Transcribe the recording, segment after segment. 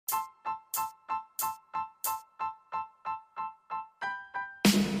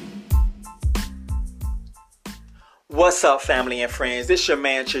What's up, family and friends? It's your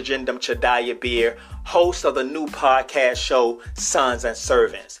man, Chajendam Chadaya Beer, host of the new podcast show, Sons and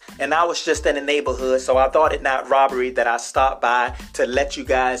Servants. And I was just in the neighborhood, so I thought it not robbery that I stopped by to let you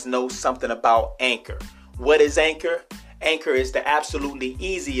guys know something about Anchor. What is Anchor? Anchor is the absolutely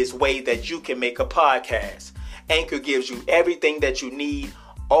easiest way that you can make a podcast. Anchor gives you everything that you need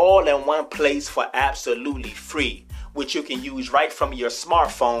all in one place for absolutely free, which you can use right from your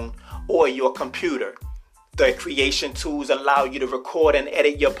smartphone or your computer. The creation tools allow you to record and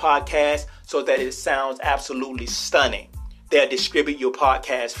edit your podcast so that it sounds absolutely stunning. They'll distribute your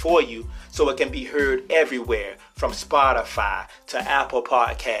podcast for you so it can be heard everywhere, from Spotify to Apple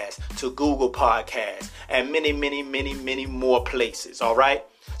Podcasts to Google Podcasts and many more places, all right?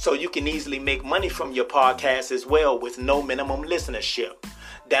 So you can easily make money from your podcast as well with no minimum listenership.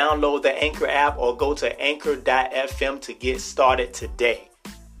 Download the Anchor app or go to anchor.fm to get started today.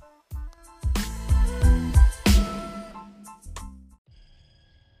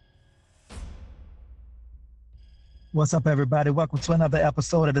 What's up, everybody? Welcome to another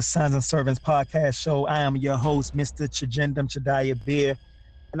episode of the Sons and Servants podcast show. I am your host, Mr. Chajendam Chadaya Beer,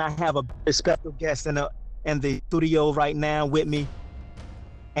 and I have a very special guest in the studio right now with me,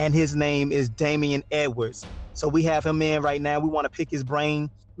 and his name is Damien Edwards. So we have him in right now. We want to pick his brain.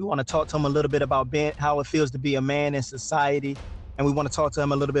 We want to talk to him a little bit about how it feels to be a man in society, and we want to talk to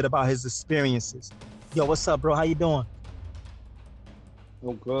him a little bit about his experiences. Yo, what's up, bro? How you doing?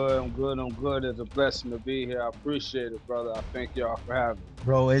 I'm good. It's a blessing to be here. I appreciate it, brother. I thank y'all for having me.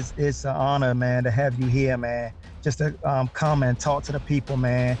 Bro, it's an honor, man, to have you here, man. Just to come and talk to the people,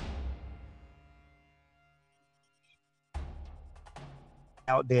 man.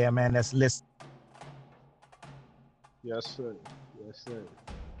 Out there, man, that's listening. Yes, sir.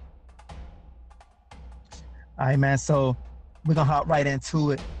 All right, man, so we're going to hop right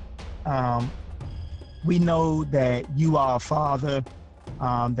into it. We know that you are a father,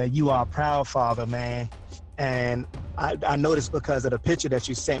 that you are a proud father, man. And I noticed because of the picture that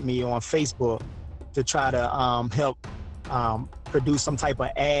you sent me on Facebook to try to help produce some type of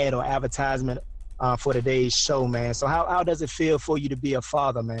ad or advertisement for today's show, man. So how does it feel for you to be a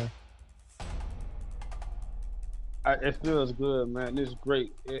father, man? It feels good, man. It's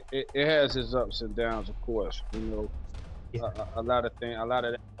great. It has its ups and downs, of course. You know, yeah. a lot of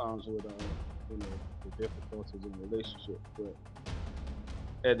that comes with the difficulties in relationships, but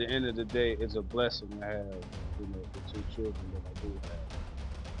at the end of the day, it's a blessing to have, the two children that I do have.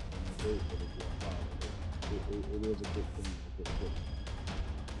 And I'm grateful to be a father. It is a good thing.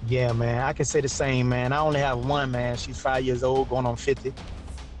 Yeah, man, I can say the same, man. I only have one, man. She's 5 years old, going on 50,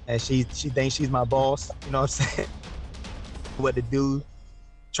 and she thinks she's my boss. You know what I'm saying? What to do,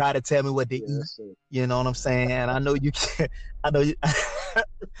 try to tell me what to eat. Sir. You know what I'm saying? And I know you can. I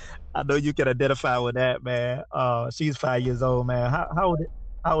know you can identify with that, man. She's 5 years old, man. How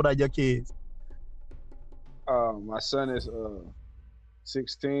old are your kids? My son is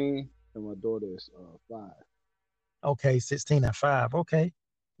 16 and my daughter is 5. Okay, 16 and 5. Okay,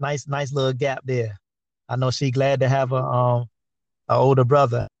 nice little gap there. I know she's glad to have a older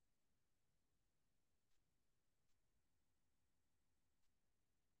brother.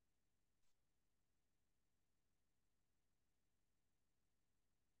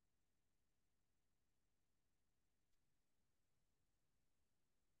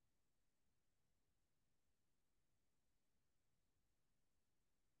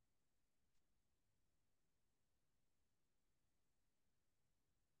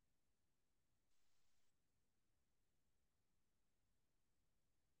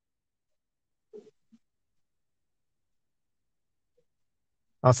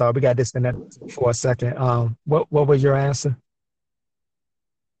 I'm sorry, we got disconnected for a second. What was your answer?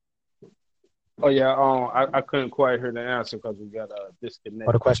 Oh yeah, I couldn't quite hear the answer because we got disconnected.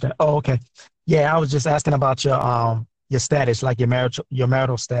 Oh, the question. Oh, okay. Yeah, I was just asking about your status, like your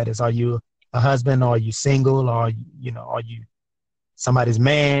marital status. Are you a husband, or are you single, or are you somebody's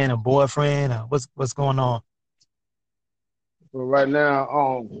man, a boyfriend, or what's going on? Well, right now,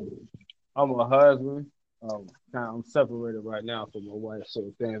 I'm a husband. I'm separated right now from my wife,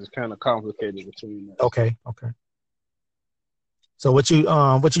 so things are kind of complicated between us. Okay. So what you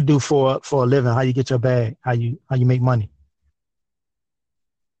do for a living? How you get your bag? How you make money?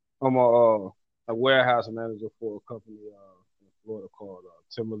 I'm a warehouse manager for a company in Florida called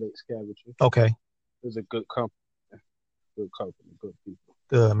Timberlake Scavenging. Okay. It's a good company, good people.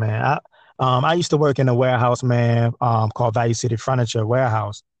 Good, man. I used to work in a warehouse, man, called Value City Furniture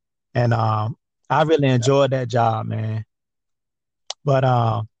Warehouse, and I really enjoyed that job, man. But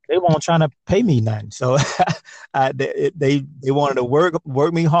they weren't trying to pay me nothing, so they wanted to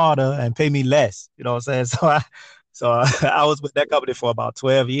work me harder and pay me less. You know what I'm saying? So So I was with that company for about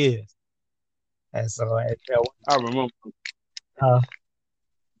 12 years. And so I remember. uh,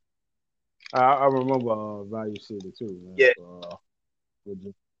 I remember Value City too, man. yeah,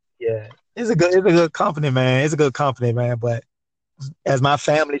 With yeah. It's a good company, man. It's a good company, man. But as my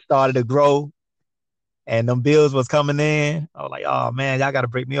family started to grow and them bills was coming in, I was like, oh man, y'all got to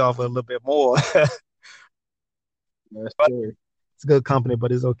break me off a little bit more. that's But true. it's a good company,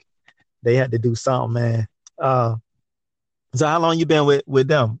 but it's okay. They had to do something, man. Uh, so how long you been with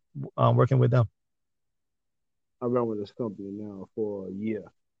them, working with them? I've been with this company now for a year.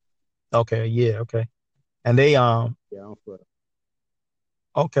 Okay, yeah, okay. And they Yeah, I'm for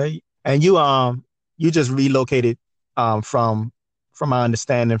okay, and you just relocated from my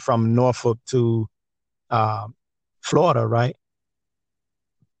understanding from Norfolk to um Florida, right?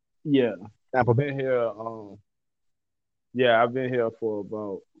 yeah. Tampa I've Bay. been here. Yeah, I've been here for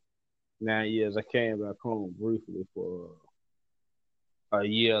about 9 years. I came back home briefly for a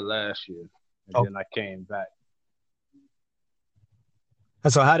year last year, and Okay. then I came back.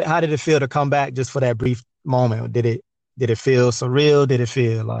 And so how did it feel to come back just for that brief moment? Did it feel surreal? Did it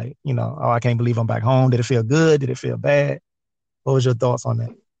feel like, oh, I can't believe I'm back home? Did it feel good? Did it feel bad? What was your thoughts on that?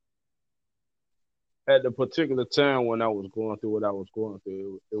 At the particular time when I was going through what I was going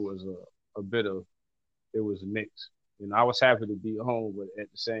through, it was a bit of it was mixed. I was happy to be home, but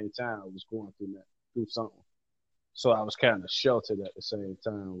at the same time, I was going through something. So I was kind of sheltered at the same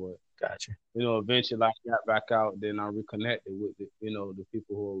time. But Gotcha. eventually I got back out. Then I reconnected with the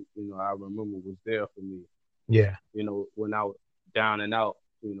people who I remember was there for me. Yeah. When I was down and out.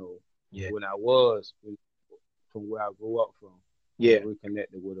 Yeah. When I was from where I grew up from. I Yeah.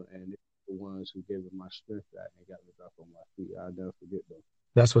 reconnected with them, and they're the ones who gave me my strength back and got me back on my feet. I'll never forget them.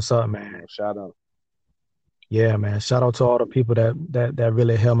 That's what's up, man. Shout out. Yeah, man. Shout out to all the people that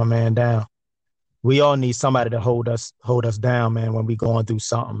really held my man down. We all need somebody to hold us down, man, when we going through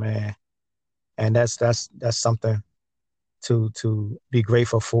something, man. And that's something to be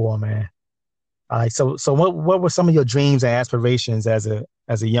grateful for, man. All right. So what were some of your dreams and aspirations as a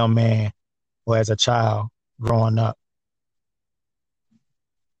young man or as a child growing up?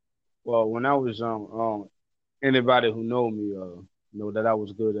 Well, when I was young, anybody who know me know that I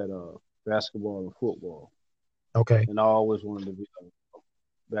was good at basketball and football, Okay. and I always wanted to be a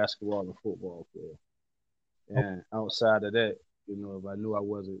basketball and football player. And outside of that, if I knew I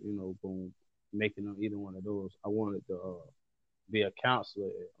wasn't, going to make it on either one of those, I wanted to be a counselor,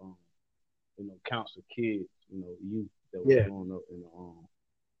 counsel kids, youth that was Yeah, growing up in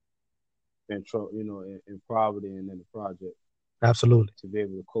poverty and in the project, absolutely. to be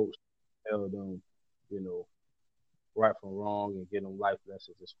able to coach, tell them, you know, right from wrong and get them life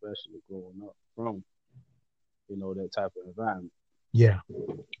lessons, especially growing up from, that type of environment. Yeah.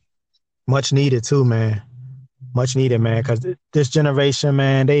 Much needed too, man. Much needed, man. Because this generation,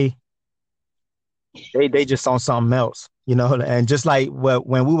 man, they just on something else, And just like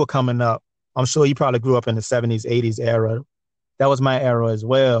when we were coming up, I'm sure you probably grew up in the '70s, '80s era. That was my era as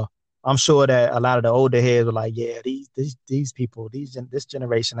well. I'm sure that a lot of the older heads were like, yeah, these people, this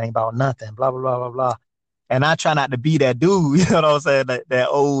generation ain't about nothing, blah blah blah blah blah. And I try not to be that dude, you know what I'm saying? That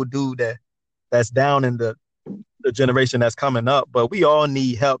old dude that's down in the generation that's coming up. But we all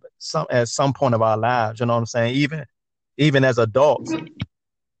need help at some point of our lives, you know what I'm saying? Even as adults,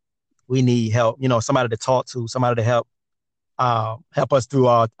 we need help, somebody to talk to, somebody to help us through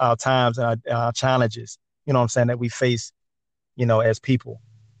our times and our challenges, you know what I'm saying, that we face, as people.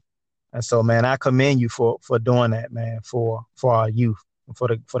 And so, man, I commend you for doing that, man, for our youth, for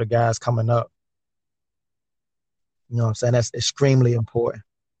the guys coming up. You know what I'm saying? That's extremely important.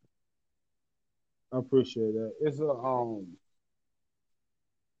 I appreciate that.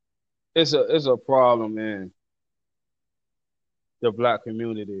 It's a problem in the black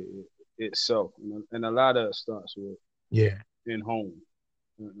community itself, and a lot of it starts with Yeah, in home.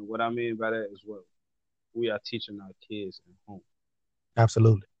 And what I mean by that is what we are teaching our kids in home.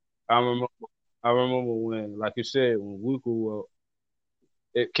 absolutely. I remember, I remember when, like you said, when we grew up,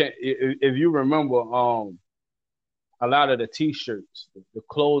 if you remember, a lot of the T-shirts, the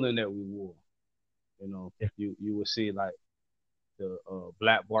clothing that we wore, Yeah, you would see like the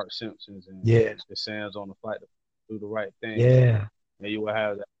Black Bart Simpsons and yeah, the Sands on the Fight to do the right thing, yeah, and you would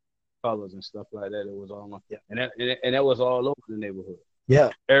have that colors and stuff like that. It was all yeah, and that was all over the neighborhood. yeah,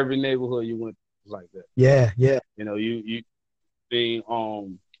 Every neighborhood you went was like that. yeah, yeah, You being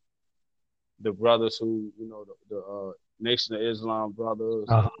the brothers who the Nation of Islam brothers,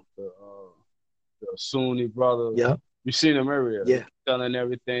 uh, the Sunni brothers. yeah, You see them everywhere, yeah, telling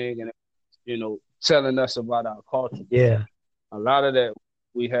everything and telling us about our culture. yeah, A lot of that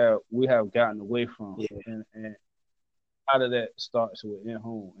we have gotten away from, yeah, and lot of that starts within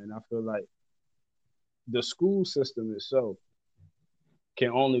home, and I feel like the school system itself can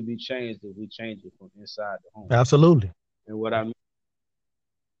only be changed if we change it from inside the home. Absolutely. And what I mean,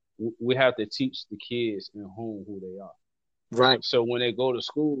 we have to teach the kids in home who they are. Right. So when they go to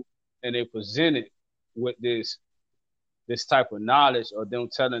school and they present it with this type of knowledge, or them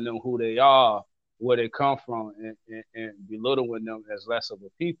telling them who they are, where they come from, and belittling them as less of a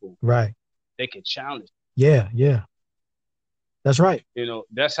people, right, they can challenge. Yeah, that's right. You know,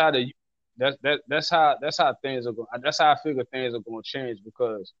 that's how that's how things are going. That's how I figure things are going to change,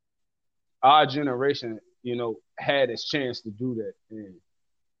 because our generation, you know, had its chance to do that, and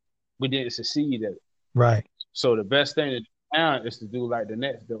we didn't succeed at it. Right. So the best thing to do now is to do like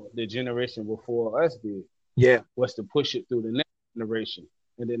the generation before us did. Yeah. Was to push it through the next generation,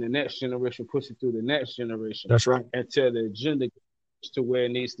 and then the next generation push it through the next generation. That's right. Until the agenda gets to where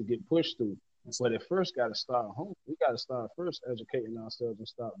it needs to get pushed through. But it first got to start home. We got to start first educating ourselves and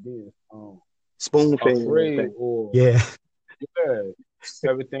stop being spoon-fed afraid or yeah,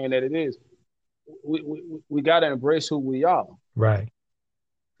 everything that it is. We got to embrace who we are. Right.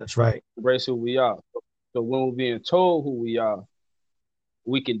 That's right. Embrace who we are. So when we're being told who we are,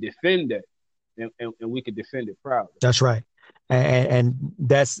 we can defend that, and we can defend it proudly. That's right. And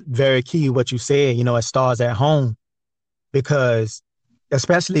that's very key what you said. You know, it starts at home, because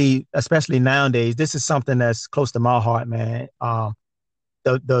especially nowadays, this is something that's close to my heart, man.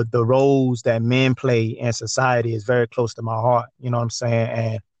 The roles that men play in society is very close to my heart. You know what I'm saying?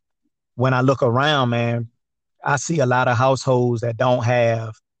 And when I look around, man, I see a lot of households that don't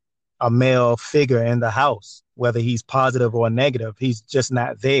have a male figure in the house, whether he's positive or negative. He's just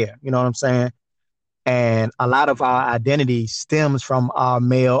not there. You know what I'm saying? And a lot of our identity stems from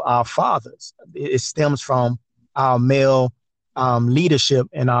our fathers. It stems from our male leadership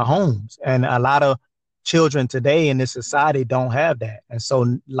in our homes. And a lot of children today in this society don't have that. And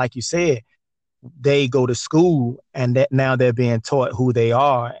so, like you said, they go to school and that now they're being taught who they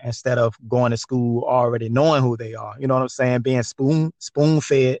are instead of going to school already knowing who they are. You know what I'm saying? Being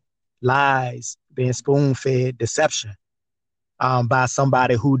spoon-fed lies, being spoon-fed deception by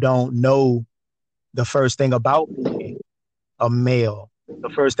somebody who don't know the first thing about being a male, the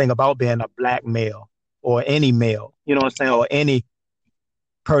first thing about being a black male or any male, you know what I'm saying? Or any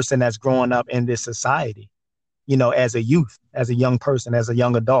person that's growing up in this society, you know, as a youth, as a young person, as a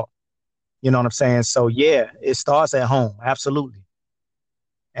young adult. You know what I'm saying? So yeah, it starts at home. Absolutely.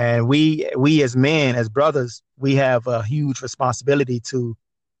 And we as men, as brothers, we have a huge responsibility to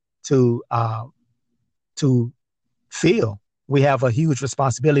feel. We have a huge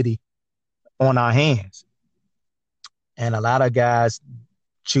responsibility on our hands. And a lot of guys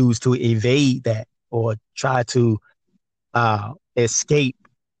choose to evade that or try to escape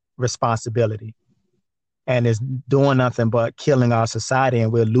responsibility. And it's doing nothing but killing our society,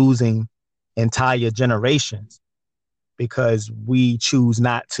 and we're losing entire generations because we choose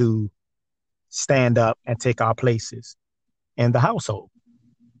not to stand up and take our places in the household.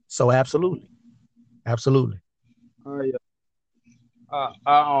 So absolutely. Yeah.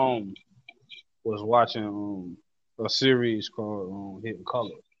 I was watching a series called Hidden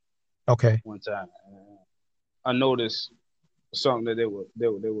Colors. Okay. One time, I noticed something that they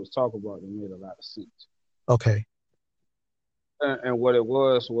was talking about that made a lot of sense. Okay. And what it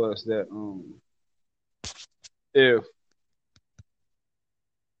was that if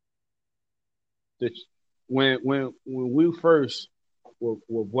when we first were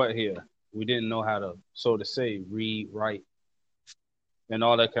what here, we didn't know how to, so to say, read, write, and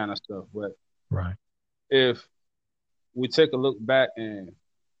all that kind of stuff. But right, if we take a look back and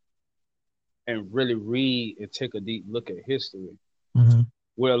really read and take a deep look at history, mm-hmm.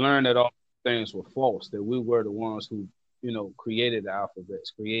 we'll learn that all things were false, that we were the ones who, you know, created the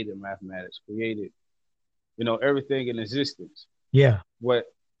alphabets, created mathematics, created, you know, everything in existence. Yeah. What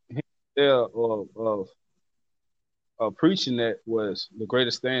of preaching that was the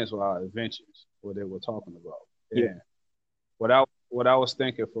greatest things were our inventions, what they were talking about. Yeah. And what I was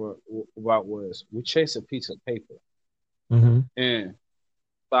thinking about was we chase a piece of paper mm-hmm. in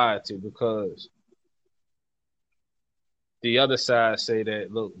society because the other side say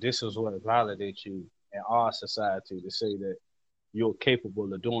that, look, this is what validates you in our society, to say that you're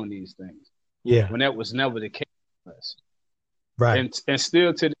capable of doing these things. Yeah. When that was never the case for us. Right. And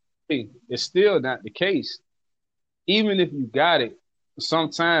still to this day, it's still not the case. Even if you got it,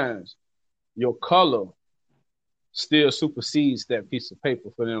 sometimes your color still supersedes that piece of paper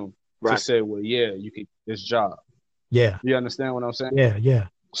for them to say, well, yeah, you can get this job. Yeah. You understand what I'm saying? Yeah.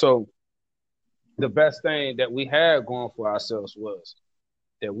 So the best thing that we had going for ourselves was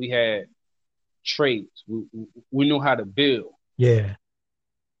that we had trades. We knew how to build. Yeah.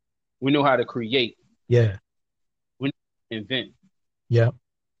 We knew how to create. Yeah. We knew how to invent. Yep.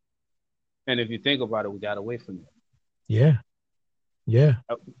 And if you think about it, we got away from that. Yeah. Yeah.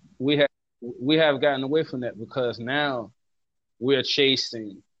 We have gotten away from that because now we're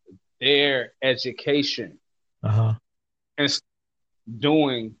chasing their education and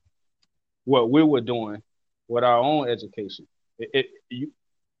doing what we were doing with our own education.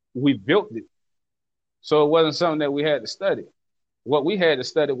 We built it. So it wasn't something that we had to study. What we had to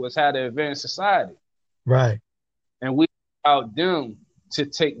study was how to advance society. Right. And we allowed them to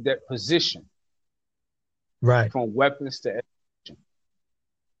take that position. Right. From weapons to education.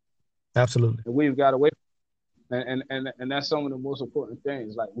 Absolutely. And we've got away from it. And that's some of the most important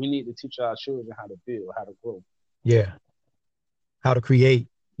things. Like, we need to teach our children how to build, how to grow. Yeah. How to create,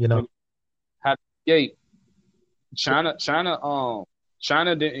 How to create. China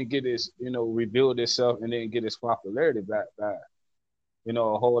didn't get its, rebuild itself and didn't get its popularity back by, a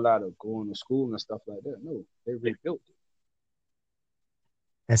whole lot of going to school and stuff like that. No, they rebuilt it.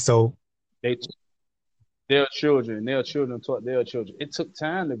 And so they took their children taught their children. It took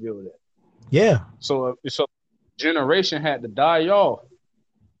time to build that. Yeah. So generation had to die off,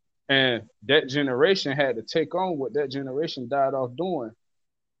 and that generation had to take on what that generation died off doing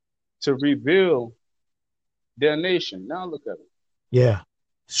to rebuild their nation. Now look at it. Yeah.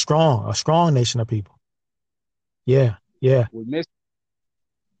 A strong nation of people. Yeah. Yeah. We miss,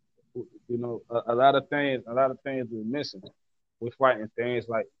 a lot of things we're missing. We're fighting things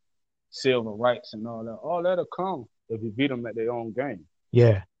like civil rights and all that. All that'll come if you beat them at their own game.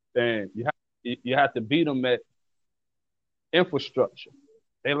 Yeah. Then you have to beat them at infrastructure.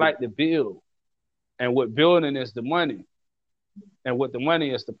 They like to build, and what building is the money, and what the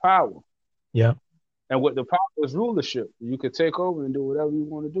money is the power. Yeah. And what the power is rulership. You could take over and do whatever you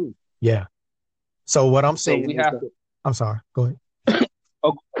want to do. Yeah. So what I'm saying I'm sorry. Go ahead.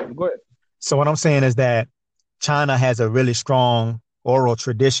 Oh, go ahead. So what I'm saying is that China has a really strong oral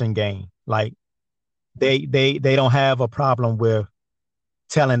tradition game. Like they don't have a problem with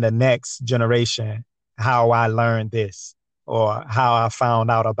telling the next generation how I learned this or how I found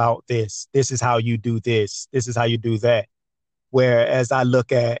out about this. This is how you do this. This is how you do that. Whereas I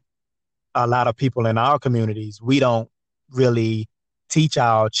look at a lot of people in our communities, we don't really teach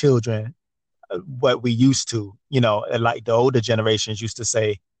our children what we used to, like the older generations used to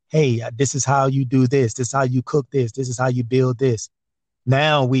say, hey, this is how you do this. This is how you cook this. This is how you build this.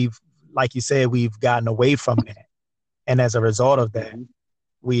 Now like you said, we've gotten away from that. And as a result of that,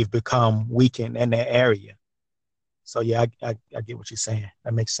 we've become weakened in that area. So yeah, I get what you're saying.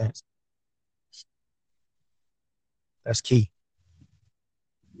 That makes sense. That's key.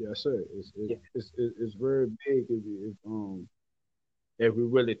 Yes, sir. It's very big if we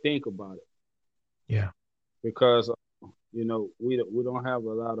really think about it. Yeah. Because we don't have a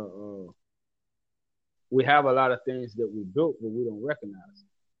lot of we have a lot of things that we built, but we don't recognize.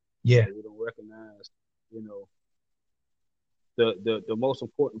 Yeah. We don't recognize, the most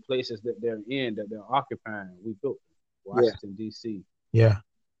important places that they're in, that they're occupying. We built them. Washington, D.C. Yeah.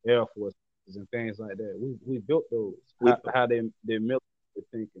 Air Force and things like that. We built those. How their military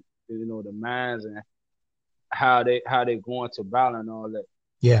thinking, the mines and how they going to battle and all that.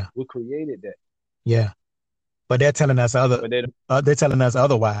 Yeah. We created that. Yeah. But they're telling us they're telling us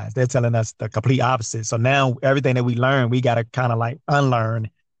otherwise. They're telling us the complete opposite. So now everything that we learn, we got to kind of like unlearn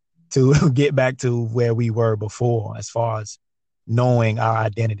to get back to where we were before, as far as knowing our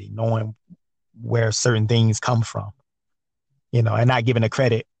identity, knowing where certain things come from, and not giving the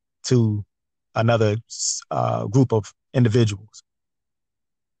credit to another group of individuals.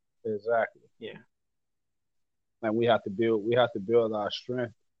 Exactly. Yeah. And we have to build our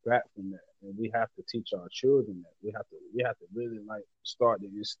strength back from that. And we have to teach our children that. We have to really start to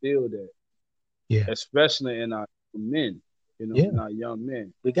instill that. Yeah. Especially in our men, in our young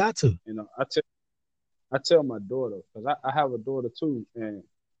men. We got to. I tell my daughter, because I have a daughter too, and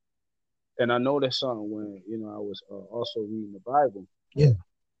I noticed something when, I was also reading the Bible. Yeah.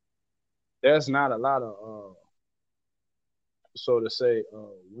 There's not a lot of so to say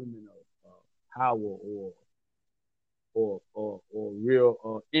women of power or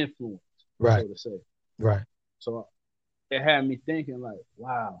real influence. Right. So to say. Right. So it had me thinking like,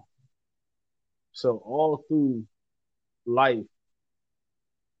 wow. So all through life,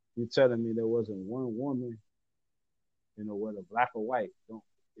 you're telling me there wasn't one woman, whether black or white,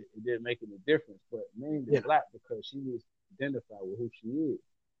 it didn't make any difference, but mainly black because she was identified with who she is.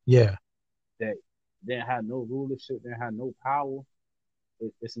 Yeah. That didn't have no rulership, didn't have no power.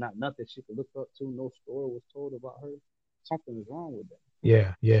 It's not nothing she could look up to. No story was told about her. Something is wrong with that.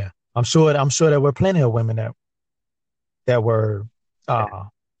 Yeah. Yeah. I'm sure there were plenty of women that were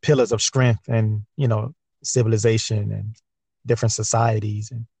pillars of strength and, civilization and different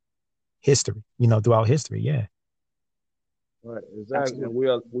societies and history, throughout history. Yeah. Right, exactly. And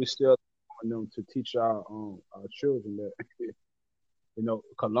Absolutely. we still want them to teach our children that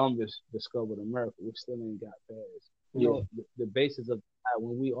Columbus discovered America. We still ain't got past. Yeah. The basis of the lie,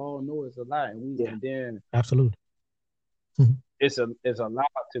 when we all know it's a lie, Yeah. and then Absolutely. Mhm. it's allowed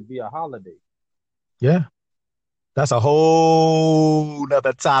to be a holiday. Yeah. That's a whole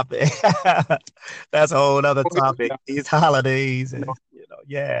nother topic. That's a whole nother topic. These holidays and,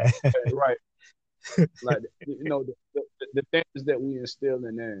 yeah. Right. Like the things that we instill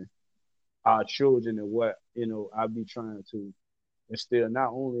in our children and what I be trying to instill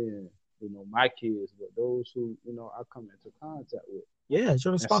not only in my kids but those who I come into contact with. Yeah, it's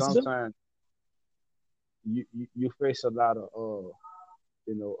your And responsibility. sometimes you face a lot of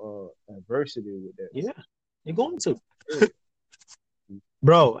adversity with that. Yeah, you're going to.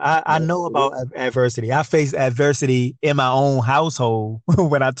 Bro, I But know about adversity. I faced adversity in my own household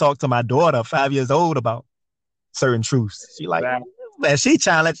when I talked to my daughter, 5 years old, about certain truths. She like, that, man, she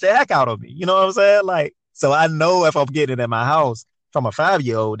challenged the heck out of me. You know what I'm saying? Like, so I know if I'm getting it in my house from a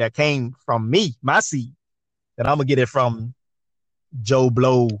 5-year-old that came from me, my seed, then I'm gonna get it from Joe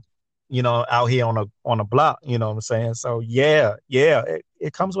Blow, out here on a block. You know what I'm saying? So yeah,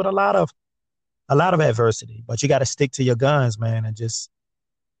 it comes with a lot of adversity, but you got to stick to your guns, man, and just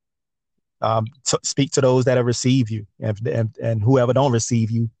speak to those that have received you, and whoever don't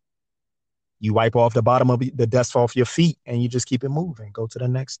receive you, you wipe off the bottom of the dust off your feet, and you just keep it moving. Go to the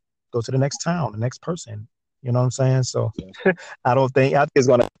next town, the next person. You know what I'm saying? So I think it's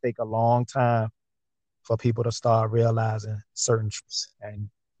gonna take a long time for people to start realizing certain truths, and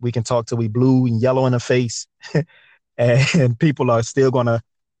we can talk till we blue and yellow in the face, and people are still gonna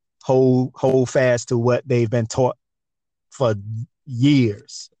hold fast to what they've been taught for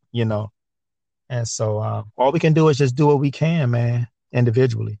years. And so all we can do is just do what we can, man,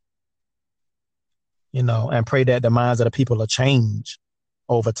 individually, and pray that the minds of the people will change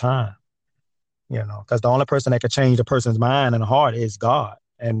over time, because the only person that can change a person's mind and heart is God.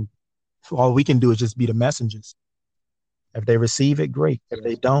 And all we can do is just be the messengers. If they receive it, great. If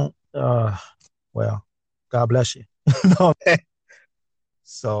they don't, well, God bless you.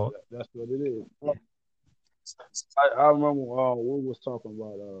 So that's what it is. yeah. I remember we was talking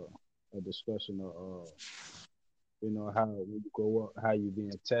about a discussion of how when you grow up, how you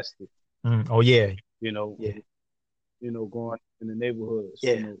being tested. Oh yeah, You know, yeah, going in the neighborhoods.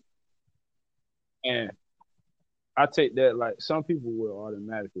 yeah, And I take that like some people will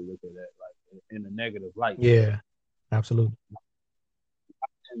automatically look at that like in a negative light. yeah, absolutely.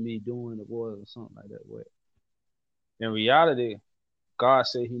 And me doing the boys or something like that. But in reality, God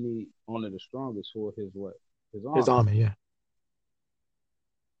said He need only the strongest for His what? His His army. army, yeah,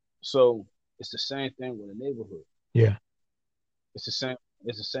 So it's the same thing with the neighborhood. yeah, It's the same.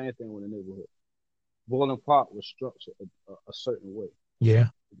 It's the same thing with the neighborhood. Boiling Park was structured a certain way. yeah,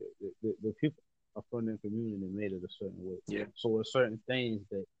 The people are from the community made it a certain way. yeah, So there's certain things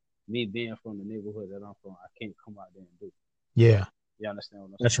that me being from the neighborhood that I'm from, I can't come out there and do. yeah. You understand what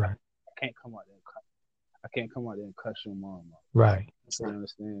I'm saying? That's right. I can't come out there and cut. I can't come out there and cuss your mom out. Right. You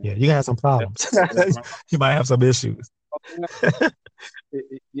understand? Yeah, you can have some problems. You might have some issues. You know what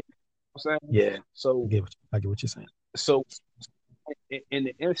I'm saying? Yeah. So I get what you're saying. so in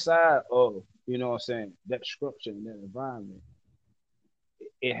the inside of what I'm saying, that structure and that environment,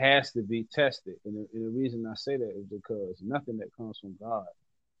 it has to be tested. And the reason I say that is because nothing that comes from God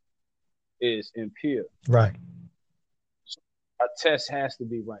is impure. Right. So a test has to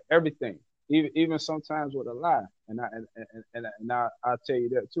be right. Everything, even sometimes with a lie, and I'll tell you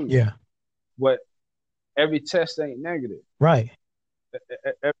that too. Yeah. But every test ain't negative. Right.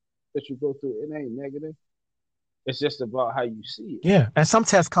 Every that you go through, it ain't negative. It's just about how you see it. Yeah. And some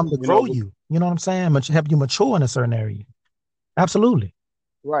tests come to grow you. You know what I'm saying? Help you mature in a certain area. Absolutely.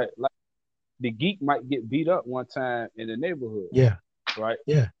 Right. Like the geek might get beat up one time in the neighborhood. Yeah. Right.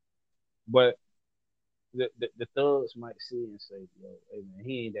 Yeah. But the thugs might see and say, "Yo, hey man,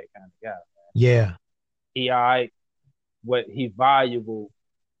 he ain't that kind of guy, man. Yeah. He all right, but he valuable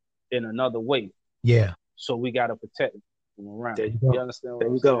in another way. Yeah. So we gotta protect him around. There you go. You understand what there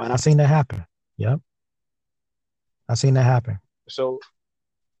I'm you saying? go. And I seen that happen. Yep. I seen that happen. So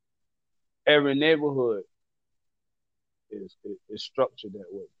every neighborhood is structured that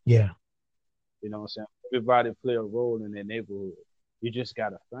way. Yeah. You know what I'm saying? Everybody play a role in their neighborhood. You just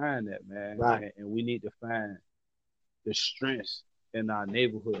gotta find that, man. Right. And we need to find the strengths in our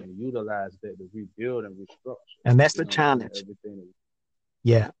neighborhood and utilize that to rebuild and restructure. And that's the challenge. Everything.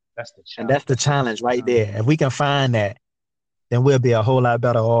 Yeah. That's the And challenge. that's the challenge right there. If we can find that, then we'll be a whole lot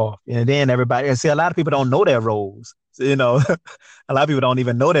better off. And then everybody, and see, a lot of people don't know their roles. So, you know, a lot of people don't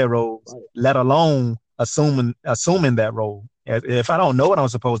even know their roles, Right. let alone assuming that role. If I don't know what I'm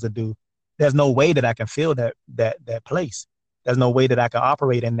supposed to do, there's no way that I can fill that place. There's no way that I can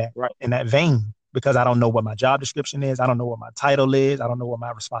operate in Right. that vein because I don't know what my job description is. I don't know what my title is. I don't know what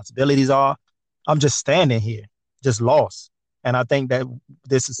my responsibilities are. I'm just standing here, just lost. And I think that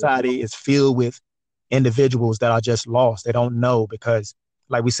this society is filled with individuals that are just lost. They don't know because,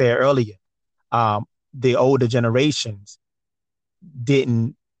 like we said earlier, the older generations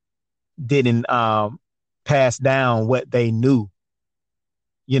didn't pass down what they knew.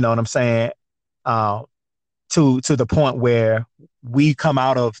 You know what I'm saying? To the point where we come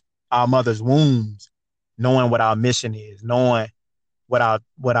out of our mother's wombs knowing what our mission is, knowing what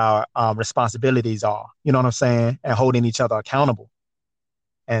our responsibilities are. You know what I'm saying? And holding each other accountable.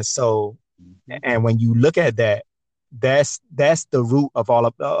 And so, and when you look at that, that's the root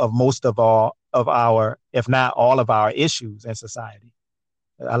of most of our, if not all of our issues in society.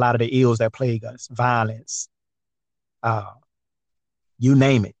 A lot of the ills that plague us, violence, you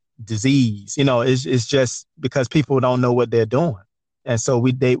name it, disease. You know, it's just because people don't know what they're doing. And so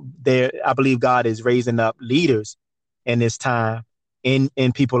I believe God is raising up leaders in this time, in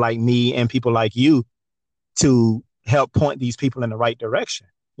people like me and people like you, to help point these people in the right direction.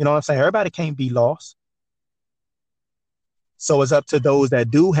 You know what I'm saying? Everybody can't be lost. So it's up to those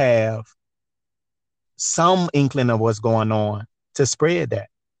that do have some inkling of what's going on to spread that.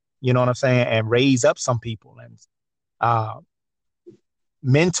 You know what I'm saying? And raise up some people and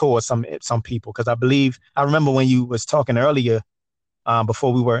mentor some people. Because I remember when you was talking earlier,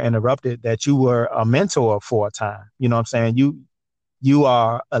 before we were interrupted, that you were a mentor for a time. You know what I'm saying? You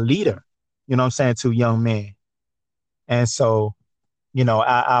are a leader, you know what I'm saying, to young men. And so, you know,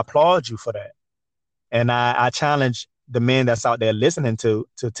 I applaud you for that. And I challenge the men that's out there listening to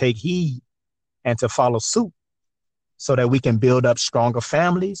take heed and to follow suit so that we can build up stronger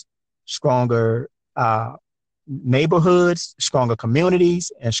families, stronger neighborhoods, stronger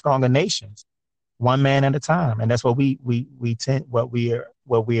communities, and stronger nations, one man at a time. And that's what we're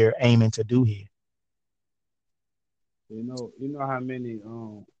aiming to do here. You know how many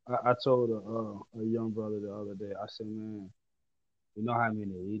I told a young brother the other day. I said, man, you know how many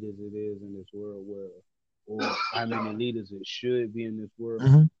leaders it is in this world or how many leaders it should be in this world.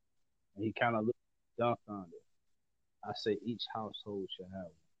 Mm-hmm. And he kind of looked dumbfounded. I say each household should have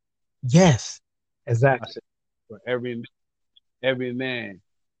one. Yes, exactly. I said for every man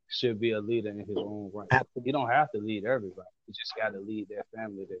should be a leader in his own right. Absolutely. You don't have to lead everybody. You just got to lead that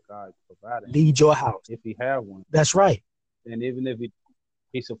family that God provided. Lead your house. If he have one. That's right. And even if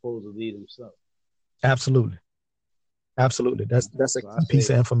he's supposed to lead himself. Absolutely. Absolutely. That's a key piece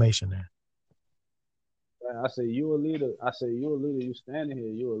of information there. I say you a leader. I say you a leader. You standing here.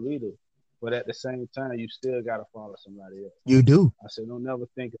 You a leader. But at the same time, you still gotta follow somebody else. You do. I said don't never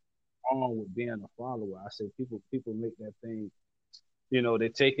think it's wrong with being a follower. I said people make that thing, you know, they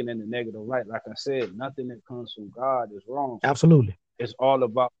take it in the negative light. Like I said, nothing that comes from God is wrong. Absolutely. It's all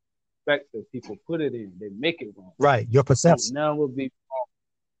about perspective. People put it in. They make it wrong. Right. Your perception. It never be wrong.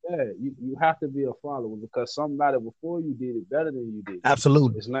 Yeah, you have to be a follower because somebody before you did it better than you did.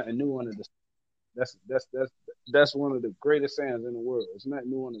 Absolutely. It's nothing new under the that's one of the greatest sayings in the world. It's not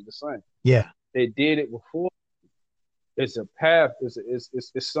new under the sun. Yeah. They did it before. It's a path.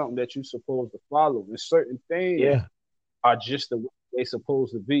 It's something that you're supposed to follow. And certain things are just the way they're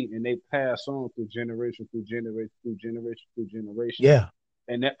supposed to be. And they pass on through generation, through generation, through generation, through generation. Yeah.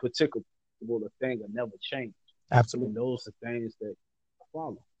 And that particular thing will never change. Absolutely. And those are things that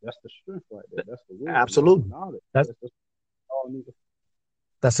follow. That's the strength right there. That's the wisdom. Absolutely. That's all need to.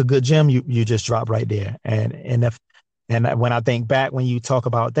 That's a good gem you just dropped right there. And when I think back, when you talk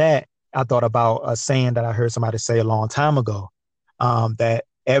about that, I thought about a saying that I heard somebody say a long time ago, that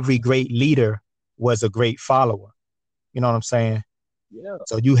every great leader was a great follower. You know what I'm saying? Yeah.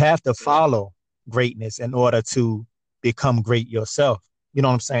 So you have to follow greatness in order to become great yourself. You know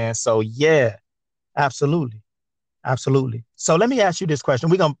what I'm saying? So yeah, absolutely. Absolutely. So let me ask you this question.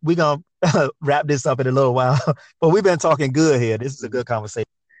 We're gonna wrap this up in a little while, but we've been talking good here. This is a good conversation.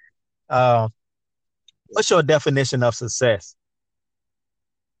 What's your definition of success?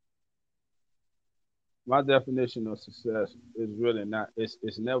 My definition of success is really not.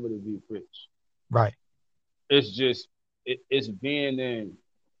 It's never to be rich. Right. It's just it's being in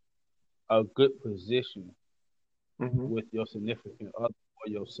a good position with your significant other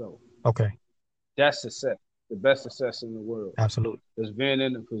or yourself. Okay. That's success. The best success in the world. Absolutely. It's being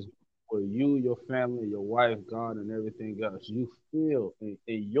in the position where you, your family, your wife, God, and everything else, you feel in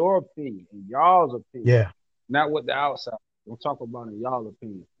your opinion, in y'all's opinion, Yeah. not what the outside. Don't talk about in y'all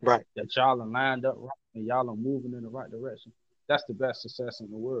opinion. Right. That y'all are lined up right and y'all are moving in the right direction. That's the best success in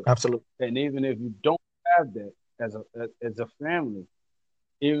the world. Absolutely. And even if you don't have that as a family,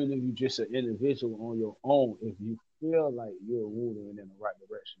 even if you're just an individual on your own, if you feel like you're moving in the right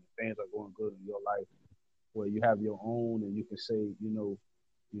direction, things are going good in your life, where you have your own and you can say,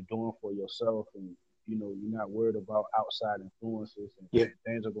 you're doing for yourself and, you're not worried about outside influences and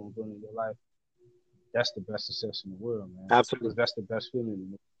things are going good in your life, that's the best success in the world, man. Absolutely. Because that's the best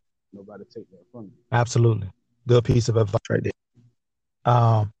feeling. Nobody take that from you. Absolutely. Good piece of advice right there.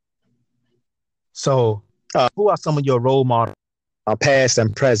 So who are some of your role models, past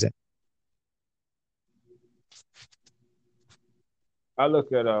and present? I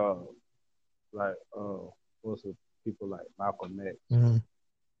look at what's the people like Malcolm X, Mm-hmm.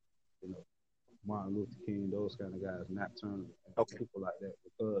 Martin Luther King, those kind of guys, Nat Turner, people like that,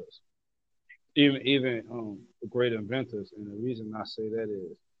 because even the great inventors, and the reason I say that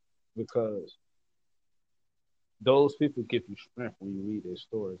is because those people give you strength when you read their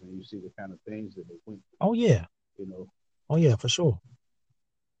stories and you see the kind of things that they went through. Oh yeah. Oh yeah, for sure.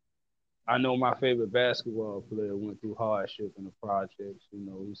 I know my favorite basketball player went through hardship in the projects. He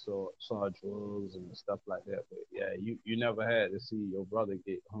saw drugs and stuff like that. But yeah, you never had to see your brother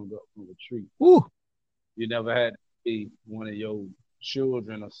get hung up from a tree. Ooh. You never had to see one of your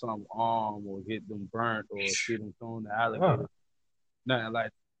children or some arm or get them burnt or see them thrown the alligator. Nothing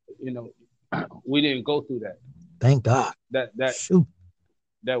like we didn't go through that. Thank God. That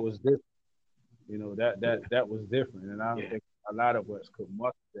was different. That was different, and I don't think a lot of us could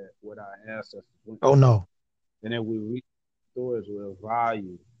muster that what our ancestors went through. Oh no. And then we read stories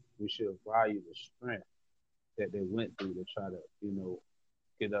we should value the strength that they went through to try to,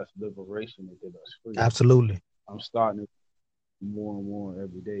 get us liberation and get us free. Absolutely. I'm starting to more and more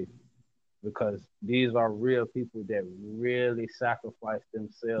every day because these are real people that really sacrifice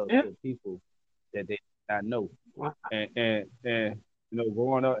themselves for people that they did not know. Wow. And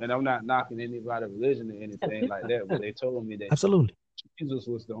growing up, and I'm not knocking anybody's religion or anything like that, but they told me that absolutely Jesus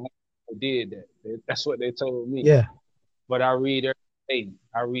was the only one who did that. That's what they told me. Yeah. But I read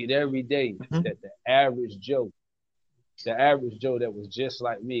every day that the average Joe that was just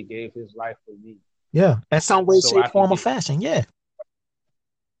like me gave his life for me. Yeah. In some way, shape, form, or fashion. Yeah.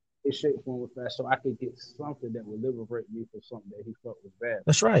 In shape, form, or fashion, so I could get something that would liberate me from something that he felt was bad.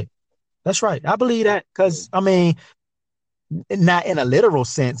 That's right. That's right. I believe that because, not in a literal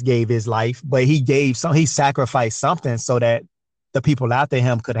sense gave his life, but he sacrificed something so that the people after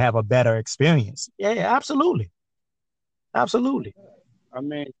him could have a better experience. Yeah, absolutely. Absolutely.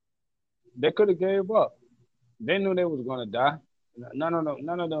 They could have gave up. They knew they was going to die. None of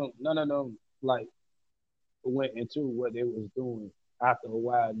them like went into what they was doing after a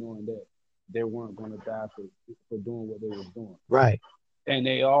while, knowing that they weren't going to die for doing what they was doing. Right. And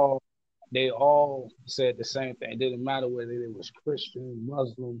they all said the same thing. It didn't matter whether they was Christian,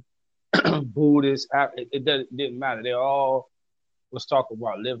 Muslim, Buddhist. It didn't matter. They all was talking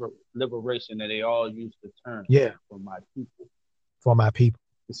about liberation, and they all used the term for my people. For my people.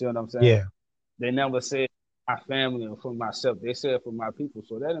 You see what I'm saying? Yeah. They never said my family or for myself. They said for my people.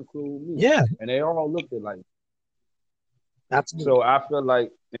 So that included me. Yeah. And they all looked at like. Absolutely. So I feel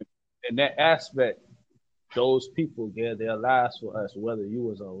like in that aspect, those people gave their lives for us, whether you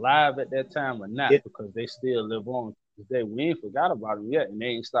was alive at that time or not, because they still live on today. We ain't forgot about them yet, and they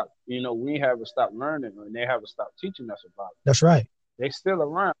ain't stopped. We haven't stopped learning, and they haven't stopped teaching us about it. That's right. They still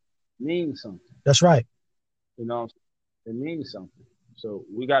around. It means something. That's right. It means something. So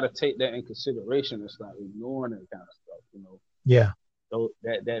we got to take that in consideration and start ignoring that kind of stuff. Yeah. So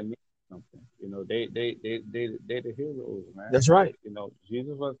that means something. They the heroes, man. That's right.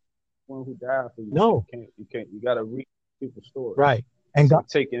 Jesus was the one who died for you. No. You got to read people's stories. Right. And God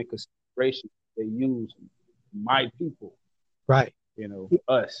take into consideration they use my people. Right.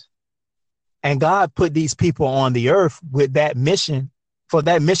 Us. And God put these people on the earth with that mission, for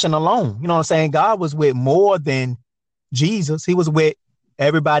that mission alone. You know what I'm saying? God was with more than Jesus. He was with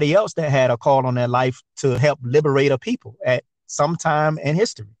everybody else that had a call on their life to help liberate a people at some time in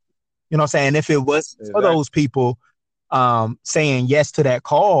history. You know what I'm saying? If it was for those people saying yes to that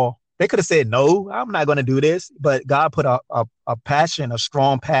call, they could have said, no, I'm not going to do this. But God put a passion, a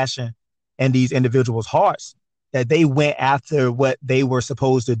strong passion in these individuals' hearts that they went after what they were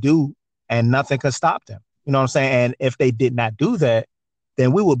supposed to do, and nothing could stop them. You know what I'm saying? And if they did not do that,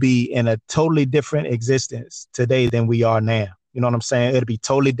 then we would be in a totally different existence today than we are now. You know what I'm saying? It'd be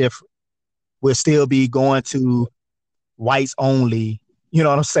totally different. We'll still be going to whites only you know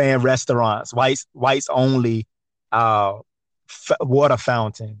what I'm saying, restaurants, whites only water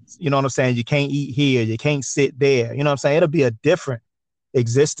fountains. You know what I'm saying? You can't eat here, you can't sit there. You know what I'm saying? It'll be a different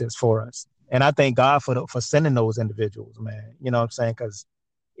existence for us. And I thank God for sending those individuals, man. You know what I'm saying? Because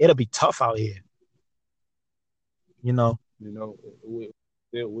it'll be tough out here. You know? You know,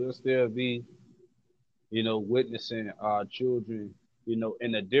 we'll still be, witnessing our children,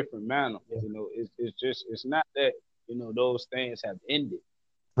 in a different manner. Yeah. It's not that, those things have ended.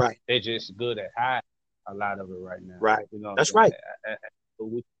 Right. They're just good at hiding a lot of it right now. Right. You know, that's right. But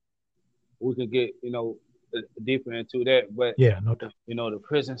we could get, deeper into that. But Yeah, no doubt. The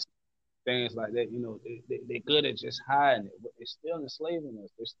prisons, things like that, they're good at just hiding it, but they're still enslaving us.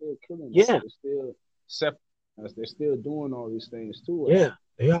 They're still killing us. Yeah. They're still separating us. They're still doing all these things to us. Yeah,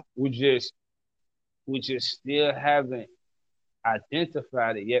 they are. We just still haven't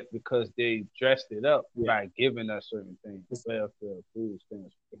identified it yet because they dressed it up by giving us certain things, welfare, food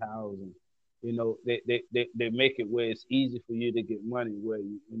stamps, housing. They make it where it's easy for you to get money. Where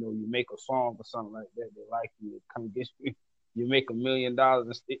you make a song or something like that, they like you, come get you. You make $1 million.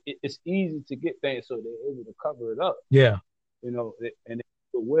 It's easy to get things, so they're able to cover it up. Yeah. And they do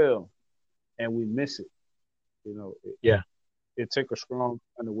it well, and we miss it. It takes a strong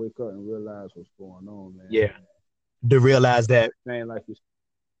man to wake up and realize what's going on, man. Yeah. To realize that, man, like you,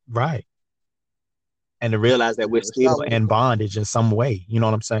 right. And to realize that we're still in bondage in some way. You know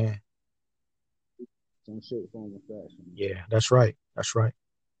what I'm saying? Some shit, form, and fashion. Yeah, that's right. That's right.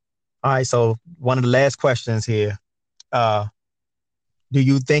 All right. So one of the last questions here. Do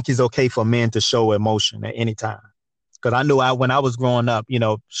you think it's okay for men to show emotion at any time? Because I knew when I was growing up,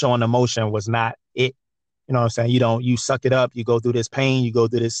 showing emotion was not it. You know what I'm saying? You suck it up. You go through this pain. You go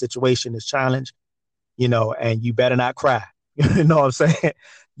through this situation, this challenge, and you better not cry. You know what I'm saying?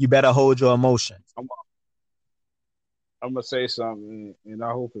 You better hold your emotions. I'm going to say something, and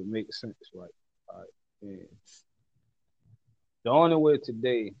I hope it makes sense, right? All right. And the only way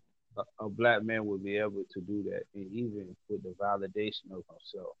today a black man would be able to do that, and even with the validation of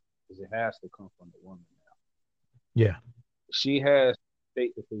himself, is it has to come from the woman now. Yeah. She has to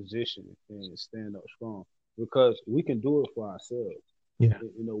take the position and stand up strong, because we can do it for ourselves. Yeah.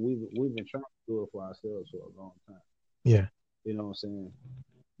 We've been trying to do it for ourselves for a long time. Yeah. You know what I'm saying?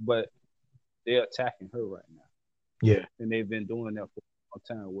 But they're attacking her right now. Yeah. And they've been doing that for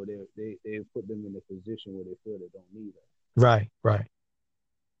a long time, where they put them in a position where they feel they don't need her. Right. Right.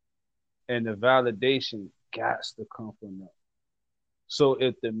 And the validation got to come from them. So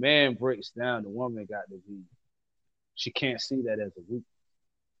if the man breaks down, the woman got to be. She can't see that as a weakness.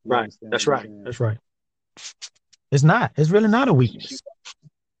 Right. That's right. That's right. It's not. It's really not a weakness.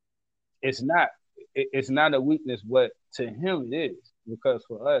 It's not. It's not a weakness, but to him it is, because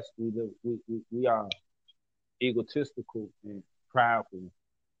for us we are egotistical and prideful,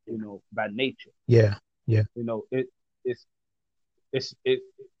 by nature. Yeah. Yeah. It's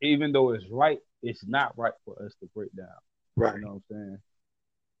even though it's right, it's not right for us to break down. Right. You know what I'm saying?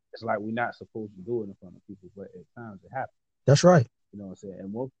 It's like we're not supposed to do it in front of people, but at times it happens. That's right. You know what I'm saying?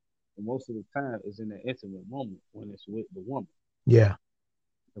 And most of the time it's in an intimate moment when it's with the woman. Yeah.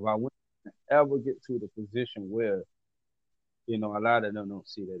 If I wouldn't ever get to the position where, a lot of them don't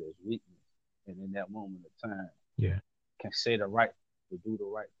see that as weakness, and in that moment of time, can say the right, to do the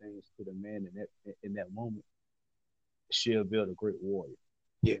right things to the man in that moment, she'll build a great warrior.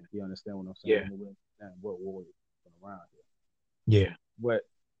 Yeah. You understand what I'm saying? Yeah. What warrior around here? Yeah. But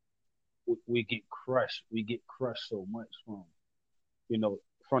we get crushed. We get crushed so much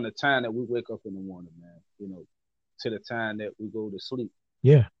from the time that we wake up in the morning, man, to the time that we go to sleep.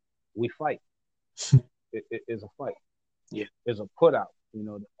 Yeah. We fight. It's a fight. Yeah. It's a put out.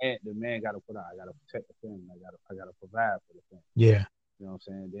 The man got to put out. I got to protect the family. I got to provide for the family. Yeah. You know what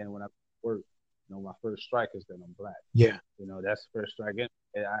I'm saying? Then when I work, my first strike is that I'm black. Yeah. That's the first strike.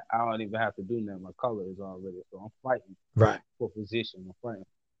 And I don't even have to do nothing. My color is already. So I'm fighting. Right. For position. I'm fighting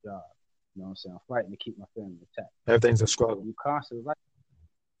for a job. You know what I'm saying? I'm fighting to keep my family intact. Everything's a struggle. You constantly like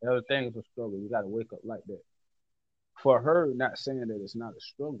everything is a struggle. You got to wake up like that. For her, not saying that it's not a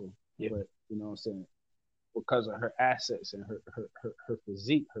struggle, but you know what I'm saying, because of her assets and her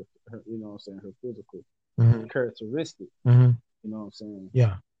physique, her you know what I'm saying, her physical characteristic. You know what I'm saying?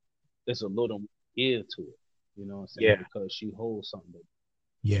 Yeah. There's a little ear to it. You know what I'm saying? Yeah. Because she holds something.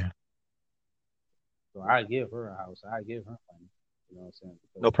 Yeah. So I give her a house. I give her money. You know what I'm saying?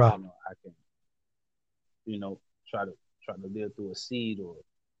 Because, no problem. I can, try to live through a seed, or,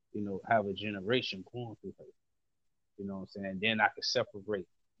 have a generation going through her. You know what I'm saying? Then I can separate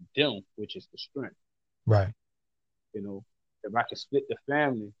them, which is the strength. Right. If I can split the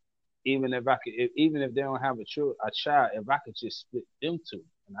family, even if I could, even if they don't have a child, if I could just split them two,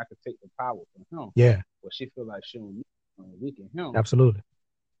 and I could take the power from him, Yeah. but she feel like she don't need weaken him, Absolutely.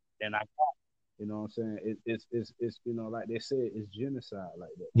 then I got, you know what I'm saying? It's you know, like they said, it's genocide like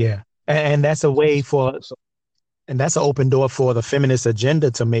that. Yeah. And that's a way for, So, and that's an open door for the feminist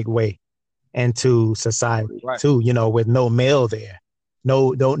agenda to make way into society right. too, you know, with no male there.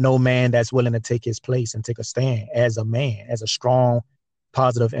 No man that's willing to take his place and take a stand as a man, as a strong,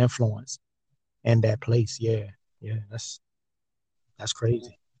 positive influence in that place. Yeah. Yeah. That's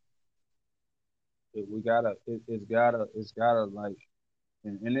crazy. It's gotta like,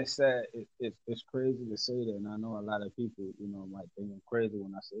 and it's sad. It's crazy to say that, and I know a lot of people, you know, might think I'm crazy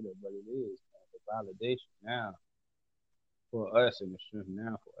when I say that, but it is, man. The validation now for us and the strength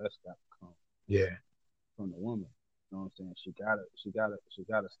now for us got to come Yeah. from the woman. You know what I'm saying? She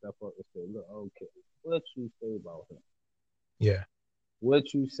gotta step up and say, look, okay, what you say about him? Yeah.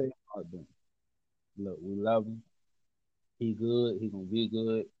 What you say about them? Look, we love him. He good. He gonna be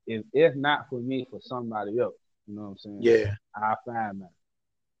good. If not for me, for somebody else. You know what I'm saying? Yeah. I find that.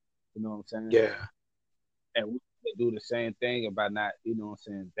 You know what I'm saying? Yeah. And we do the same thing about not, you know what I'm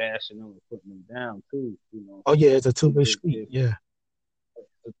saying, bashing them and putting them down too. You know, Oh yeah, it's a two-way if street. Yeah. it's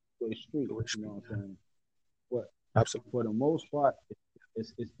a two-way street. Two-way You know street. what I'm Yeah. saying? But Absolutely. for the most part,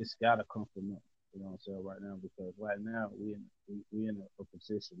 it's gotta come from them. You know what I'm saying right now, because right now we in a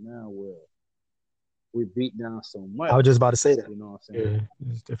position now where we beat down so much. I was just about to say that. You know what I'm saying?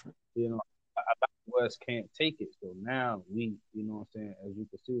 Yeah, it's different. You know, a lot of us can't take it. So now we, you know what I'm saying, as you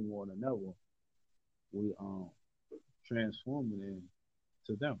can see more than ever, we transforming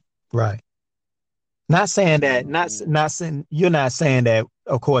into them. Right. Not saying You know that, what I'm saying? not saying, you're not saying that,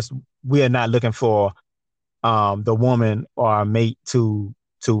 of course, we are not looking for the woman or our mate to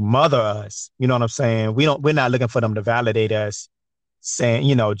mother us. You know what I'm saying? We're not looking for them to validate us, saying,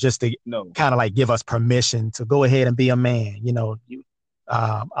 you know, just to No, kind of like give us permission to go ahead and be a man. You know,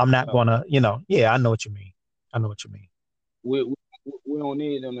 I'm not no. gonna, you know, yeah, I know what you mean. I know what you mean. We, we we don't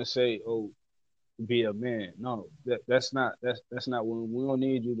need them to say, "Oh, be a man." No, that's not when we don't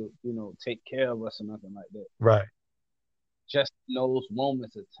need you to, you know, take care of us or nothing like that. Right. Just in those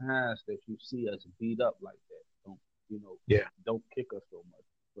moments of times that you see us beat up like that, don't, you know, Yeah. don't kick us so much,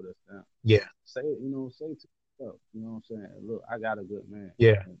 put us down. Yeah. Say it, you know, say to yourself, you know what I'm saying? Look, I got a good man,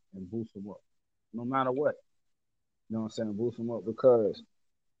 Yeah. and boost him up, no matter what. You know what I'm saying? Boost him up because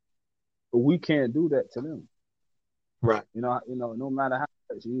we can't do that to them. Right. No matter how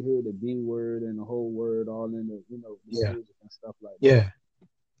much you hear the B word and the whole word all in the, you know, the Yeah. music and stuff like that. Yeah.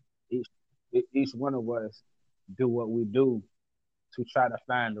 Each each one of us do what we do to try to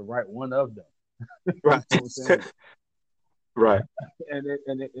find the right one of them. You Right. know what I'm saying? Right. And it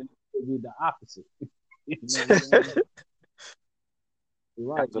would be the opposite. You know what I'm saying?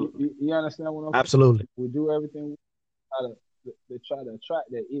 Right. Absolutely. You understand what I'm saying? Absolutely. We do everything try to try to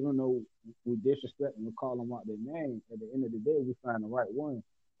attract that, even though we disrespect them and call them out their name. At the end of the day, we find the right one.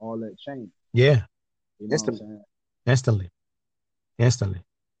 All that change. Yeah. You know what I'm Instantly. saying? Instantly. Instantly.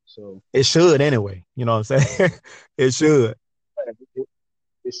 So It should anyway. You know what I'm saying? It should. it,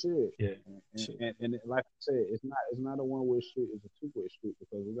 it should. Yeah. Like I said, it's not a one way street. It's a two-way street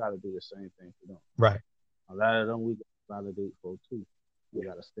because we got to do the same thing for them. Right. A lot of them we got to validate for too. We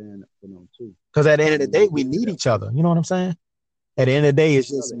got to stand up for them too. Because at the end of the And when day, we we do need that, each other. You know what I'm saying? At the end of the day,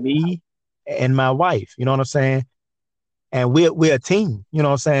 it's each just other. me and my wife. You know what I'm saying? And we're a team. You know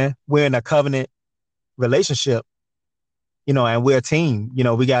what I'm saying? We're in a covenant relationship. You know, and we're a team. You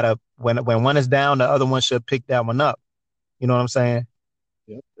know, we gotta when one is down, the other one should pick that one up. You know what I'm saying?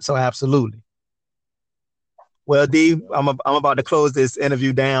 Yep. So absolutely. Well, D, Yep. I'm about to close this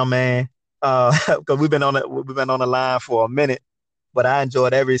interview down, man. Because we've been on the line for a minute, but I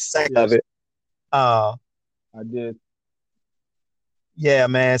enjoyed every second of Yes, it. Uh, I did. yeah,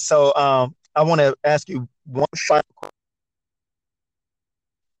 man. So I want to ask you one final question.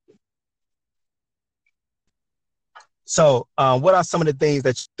 So, what are some of the things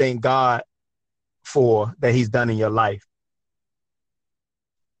that you thank God for that He's done in your life?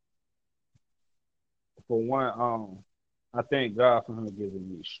 For one, I thank God for Him giving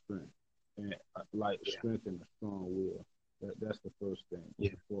me strength and like Yeah, strength and a strong will. That's the first thing yeah,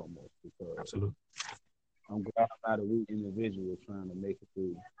 and foremost because absolutely. I'm glad I'm not a weak individual trying to make it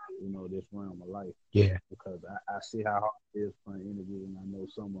through, you know, this realm of life Yeah, because I see how hard it is playing interviews and I know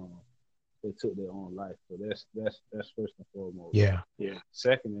some of them they took their own life. So that's first and foremost. yeah, yeah,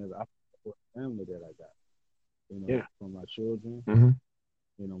 Second is I for the family that I got, you know, yeah. from my children, Hmm.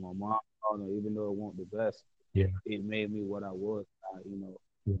 you know, my mom, even though it wasn't the best, Yeah, it made me what I was.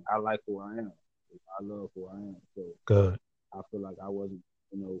 yeah. I like who I am. I love who I am. So Good. I feel like I wasn't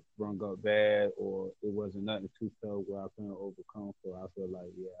brung up bad, or it wasn't nothing too tough where I couldn't overcome. So I feel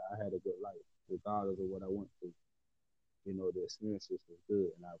like, yeah, I had a good life, regardless of what I went through. The experiences was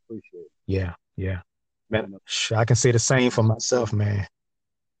good, and I appreciate it. Yeah, yeah. Man, I can say the same for myself, man.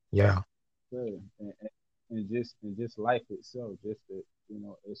 Yeah. Yeah. And just life itself, just to,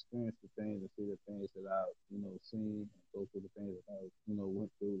 experience the things and see the things that I've, seen, and go through the things that I've,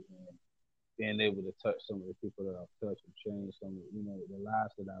 went through, and being able to touch some of the people that I've touched and change some of, the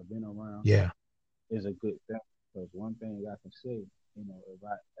lives that I've been around. Yeah. Is a good thing. Because one thing I can say, if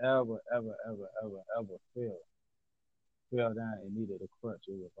I ever fell down and needed a crutch,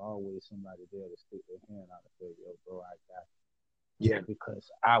 it was always somebody there to stick their hand out and say, yo, bro, I got you. Yeah.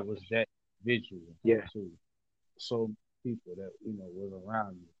 Because I was that individual to so many people that, was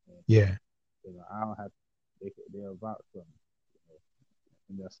around me. And, yeah. I don't have to, they're about for me.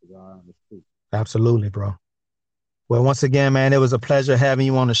 And that's the honest truth. Absolutely, bro. Well, once again, man, it was a pleasure having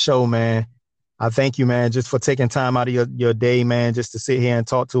you on the show, man. I thank you, man, just for taking time out of your day, man, just to sit here and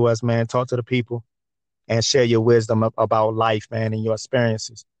talk to us, man, talk to the people and share your wisdom about life, man, and your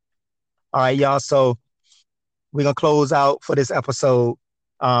experiences. All right, y'all. So we're going to close out for this episode.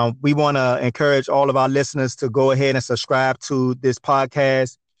 We want to encourage all of our listeners to go ahead and subscribe to this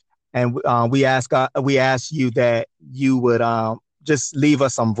podcast. And we ask you that you would just leave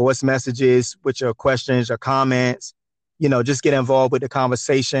us some voice messages with your questions, your comments, just get involved with the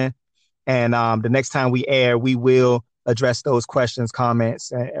conversation. And the next time we air, we will address those questions,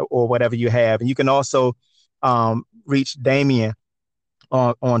 comments, or whatever you have. And you can also reach Damien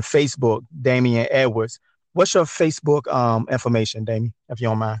on Facebook, Damien Edwards. What's your Facebook information, Damien, if you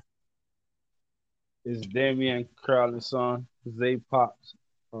don't mind? It's Damien Crowley's son, Zay Pops,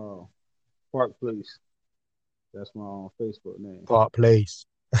 Park Place. That's my Facebook name. Park Place.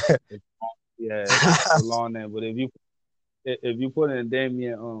 It's a long name, but if you put in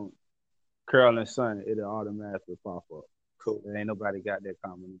Damien Carolyn's son, it'll automatically pop up. Cool. There ain't nobody got that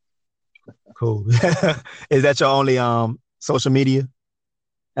common. Cool. Is that your only social media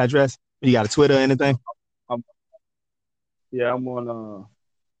address? You got a Twitter or anything? I'm on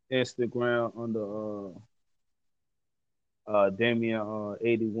Instagram under Damien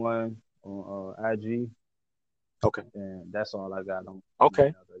 81 on IG. Okay. And that's all I got on. Okay. I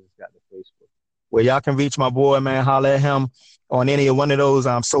just got the Facebook. Well, y'all can reach my boy, man. Holler at him on any one of those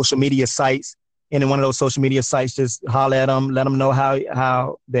social media sites. Any one of those social media sites, just holler at him. Let him know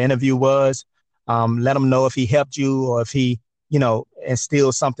how the interview was. Let him know if he helped you or if he,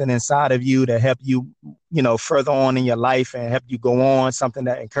 instilled something inside of you to help you, further on in your life and help you go on, something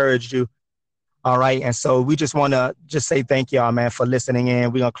that encouraged you. All right. And so we just want to just say thank y'all, man, for listening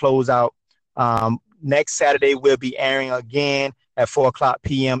in. We're going to close out. Next Saturday, we'll be airing again at 4:00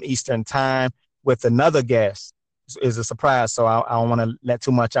 p.m. Eastern time with another guest. It's a surprise, so I don't want to let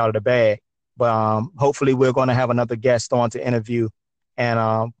too much out of the bag. But hopefully we're going to have another guest on to interview.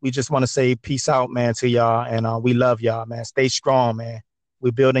 And we just want to say peace out, man, to y'all. And we love y'all, man. Stay strong, man.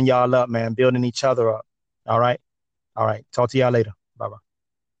 We're building y'all up, man, building each other up. All right. All right. Talk to y'all later. Bye-bye.